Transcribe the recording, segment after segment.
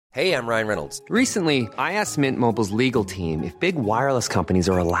Hey, I'm Ryan Reynolds. Recently, I asked Mint Mobile's legal team if big wireless companies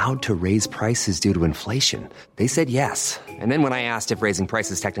are allowed to raise prices due to inflation. They said yes. And then when I asked if raising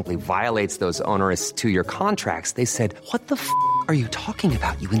prices technically violates those onerous two-year contracts, they said, "What the f*** are you talking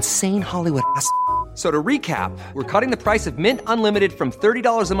about, you insane Hollywood ass?" So to recap, we're cutting the price of Mint Unlimited from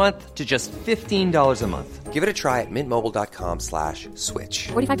 $30 a month to just $15 a month. Give it a try at mintmobile.com/switch.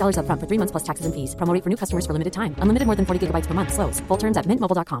 $45 up front for 3 months plus taxes and fees. Promo rate for new customers for limited time. Unlimited more than 40 gigabytes per month. Slows full terms at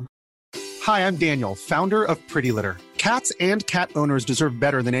mintmobile.com. Hi, I'm Daniel, founder of Pretty Litter. Cats and cat owners deserve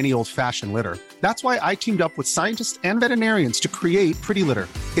better than any old-fashioned litter. That's why I teamed up with scientists and veterinarians to create Pretty Litter.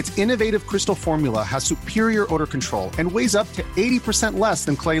 Its innovative crystal formula has superior odor control and weighs up to 80% less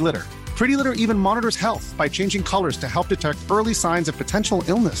than clay litter. Pretty Litter even monitors health by changing colors to help detect early signs of potential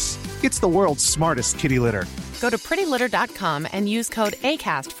illness. It's the world's smartest kitty litter. Go to prettylitter.com and use code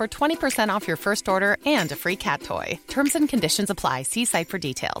ACAST for 20% off your first order and a free cat toy. Terms and conditions apply. See site for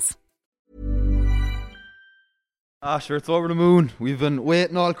details. Sure, it's over the moon. We've been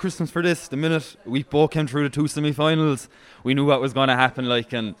waiting all Christmas for this. The minute we both came through the two semi-finals, we knew what was going to happen.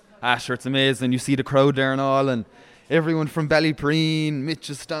 And sure, it's amazing. You see the crowd there and all, and everyone from Ballypreen,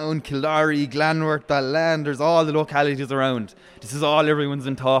 Mitchelstown, Kildare, Glanworth, Ballan, there's all the localities around. This is all everyone's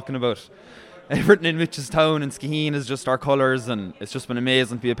been talking about. Everything in Mitchelstown and Skaheen is just our colours, and it's just been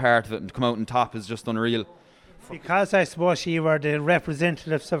amazing to be a part of it, and to come out on top is just unreal. Because I suppose you were the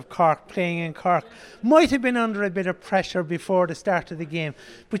representatives of Cork playing in Cork, might have been under a bit of pressure before the start of the game,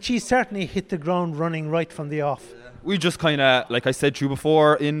 but she certainly hit the ground running right from the off. We just kind of, like I said to you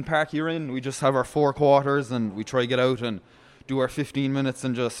before, in Park Urin, we just have our 4 quarters and we try to get out and do our 15 minutes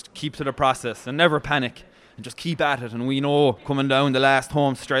and just keep to the process and never panic and just keep at it. And we know coming down the last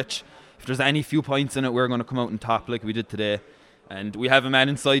home stretch, if there's any few points in it, we're going to come out on top like we did today. And we have a man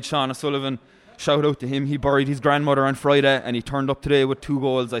inside, Sean O'Sullivan. Shout out to him. He buried his grandmother on Friday and he turned up today with 2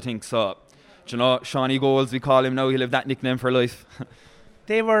 goals, I think. So, you know, Shawnee Goals, we call him now. He'll have that nickname for life.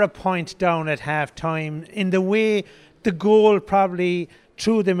 They were a point down at half-time. In the way the goal probably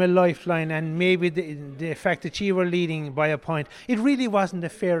threw them a lifeline, and maybe the fact that you were leading by a point, it really wasn't a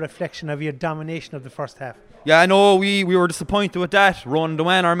fair reflection of your domination of the first half. Yeah, I know we were disappointed with that. Ron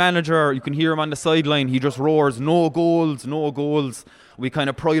Dewan, our manager, you can hear him on the sideline. He just roars, no goals, no goals. We kind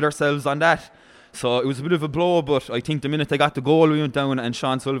of pride ourselves on that. So it was a bit of a blow, but I think the minute they got the goal, we went down and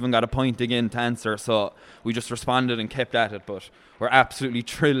Sean Sullivan got a point again to answer. So we just responded and kept at it. But we're absolutely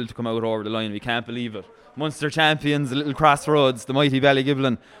thrilled to come out over the line. We can't believe it. Munster champions, the little crossroads, the mighty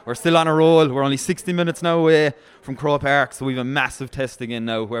Ballygiblin. We're still on a roll. We're only 60 minutes now away from Croke Park, so we have a massive test again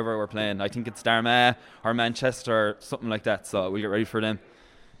now, whoever we're playing. I think it's Darmagh or Manchester or something like that, so we'll get ready for them.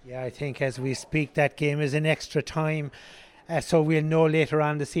 Yeah, I think as we speak, that game is in extra time. So we'll know later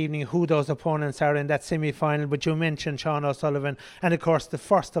on this evening who those opponents are in that semi-final. But you mentioned Sean O'Sullivan, and of course the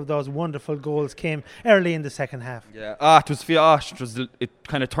first of those wonderful goals came early in the second half. Yeah, it was fiash. It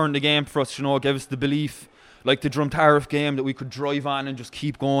kind of turned the game for us, you know, gave us the belief, like the Drumtariff game, that we could drive on and just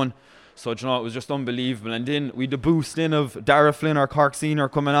keep going. So, you know, it was just unbelievable. And then we had the boost in of Dara Flynn, our Cork senior,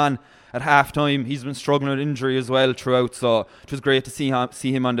 coming on at half-time. He's been struggling with injury as well throughout, so it was great to see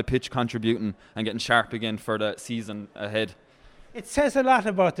him on the pitch contributing and getting sharp again for the season ahead. It says a lot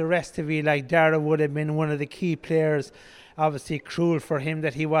about the rest of you, like Dara would have been one of the key players. Obviously cruel for him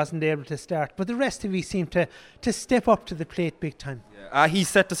that he wasn't able to start, but the rest of you seem to step up to the plate big time. Yeah. He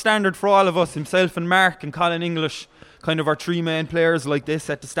set the standard for all of us, himself and Mark and Colin English, kind of our 3 main players. Like, they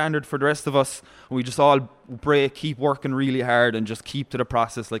set the standard for the rest of us, and we just all keep working really hard and just keep to the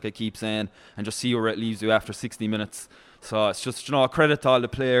process, like I keep saying, and just see where it leaves you after 60 minutes. So it's just, you know, a credit to all the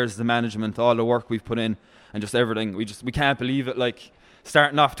players, the management, all the work we've put in, and just everything. We can't believe it. Like,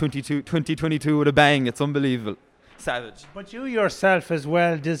 starting off 2022 with a bang, it's unbelievable. Savage. But you yourself as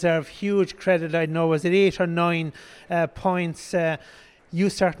well deserve huge credit. I know, was it 8 or 9 points? You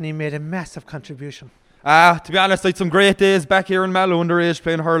certainly made a massive contribution. To be honest, I had some great days back here in Mallow underage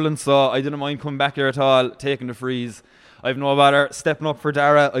playing hurling, so I didn't mind coming back here at all, taking the frees. I've no bother stepping up for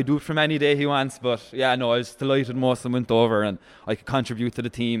Dara. I do it from any day he wants, but yeah, no, I was delighted most of them went over and I could contribute to the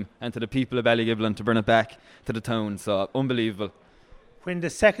team and to the people of Ballygiblin to bring it back to the town, so unbelievable. When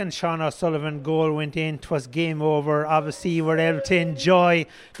the second Sean O'Sullivan goal went in, 'twas game over. Obviously you were able to enjoy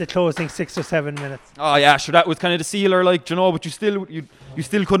the closing 6 or 7 minutes. Oh yeah, sure, that was kind of the sealer, like, you know, but you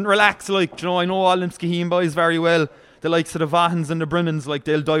still couldn't relax, like, you know. I know all them Skaheen boys very well, the likes of the Vahans and the Brennans, like,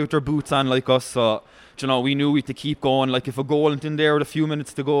 they'll die with their boots on like us, so, you know, we knew we had to keep going. Like, if a goal went in there with a few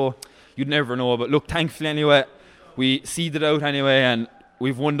minutes to go, you'd never know. But look, thankfully anyway, we seeded out anyway, and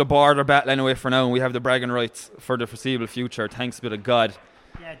we've won the border battle anyway for now, and we have the bragging rights for the foreseeable future, thanks be to God.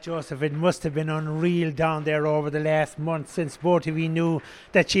 Yeah, Joseph, it must have been unreal down there over the last month since both of you knew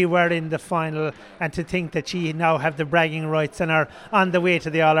that you were in the final, and to think that you now have the bragging rights and are on the way to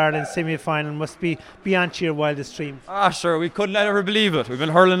the All-Ireland semi-final must be beyond your wildest dreams. Sure, we couldn't ever believe it. We've been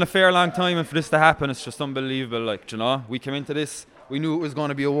hurling a fair long time, and for this to happen, it's just unbelievable. Like, you know, we came into this, we knew it was going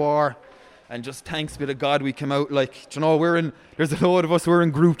to be a war. And just thanks be to God we came out, like, you know, there's a load of us, we're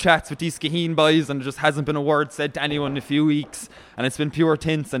in group chats with these Skaheen boys, and there just hasn't been a word said to anyone in a few weeks, and it's been pure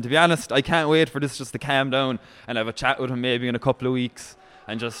tints. And to be honest, I can't wait for this just to calm down and have a chat with them maybe in a couple of weeks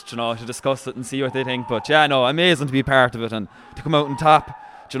and just, you know, to discuss it and see what they think. But yeah, no, amazing to be part of it and to come out on top.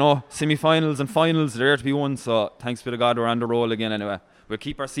 You know, semi-finals and finals, they're there to be won, so thanks be to God we're on the roll again anyway. We'll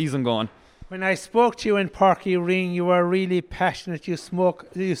keep our season going. When I spoke to you in Parky Ring, you were really passionate. You spoke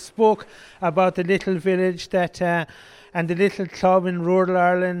about the little village that and the little club in rural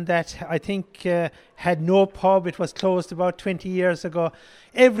Ireland that I think had no pub. It was closed about 20 years ago.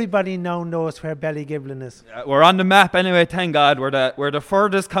 Everybody now knows where Ballygiblin is. Yeah, we're on the map anyway, thank God. We're the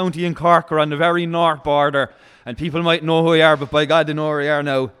furthest county in Cork. We're on the very north border. And people might know who we are, but by God, they know where we are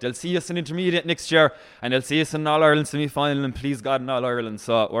now. They'll see us in intermediate next year, and they'll see us in All-Ireland semi-final, and please God in All-Ireland.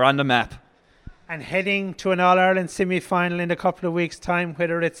 So we're on the map. And heading to an All-Ireland semi-final in a couple of weeks' time,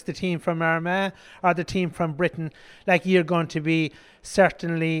 whether it's the team from Armagh or the team from Britain, like, you're going to be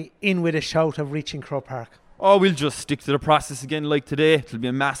certainly in with a shout of reaching Croke Park. Oh, we'll just stick to the process again like today. It'll be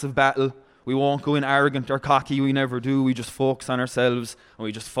a massive battle. We won't go in arrogant or cocky, we never do. We just focus on ourselves and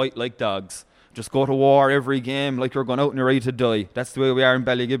we just fight like dogs. Just go to war every game like we're going out and you're ready to die. That's the way we are in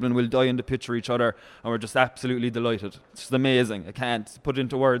Ballygiblin. We'll die in the pitch for each other, and we're just absolutely delighted. It's just amazing. I can't put it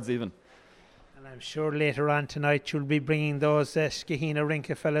into words even. I'm sure later on tonight you'll be bringing those Skaheen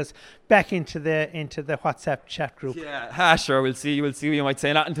Rinka fellas back into the WhatsApp chat group. Yeah, sure. We'll see. You might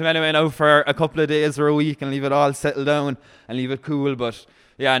say nothing to them anyway now for a couple of days or a week and leave it all settle down and leave it cool. But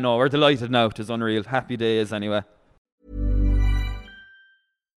yeah, no, we're delighted now. It is unreal. Happy days anyway.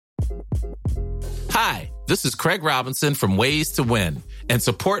 Hi, this is Craig Robinson from Ways to Win, and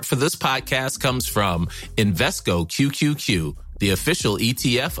support for this podcast comes from Invesco QQQ, the official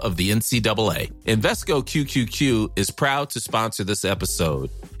ETF of the NCAA. Invesco QQQ is proud to sponsor this episode,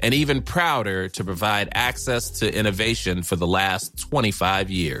 and even prouder to provide access to innovation for the last 25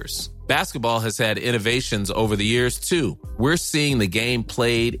 years. Basketball has had innovations over the years, too. We're seeing the game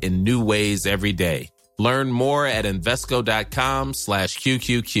played in new ways every day. Learn more at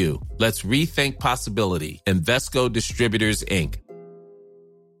Invesco.com/QQQ. Let's rethink possibility. Invesco Distributors, Inc.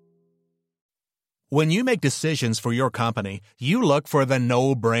 When you make decisions for your company, you look for the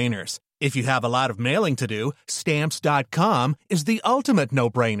no-brainers. If you have a lot of mailing to do, Stamps.com is the ultimate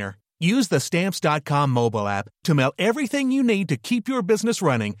no-brainer. Use the Stamps.com mobile app to mail everything you need to keep your business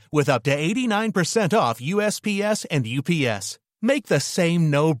running with up to 89% off USPS and UPS. Make the same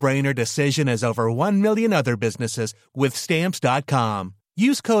no-brainer decision as over 1 million other businesses with Stamps.com.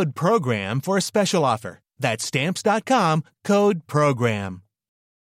 Use code PROGRAM for a special offer. That's Stamps.com, code PROGRAM.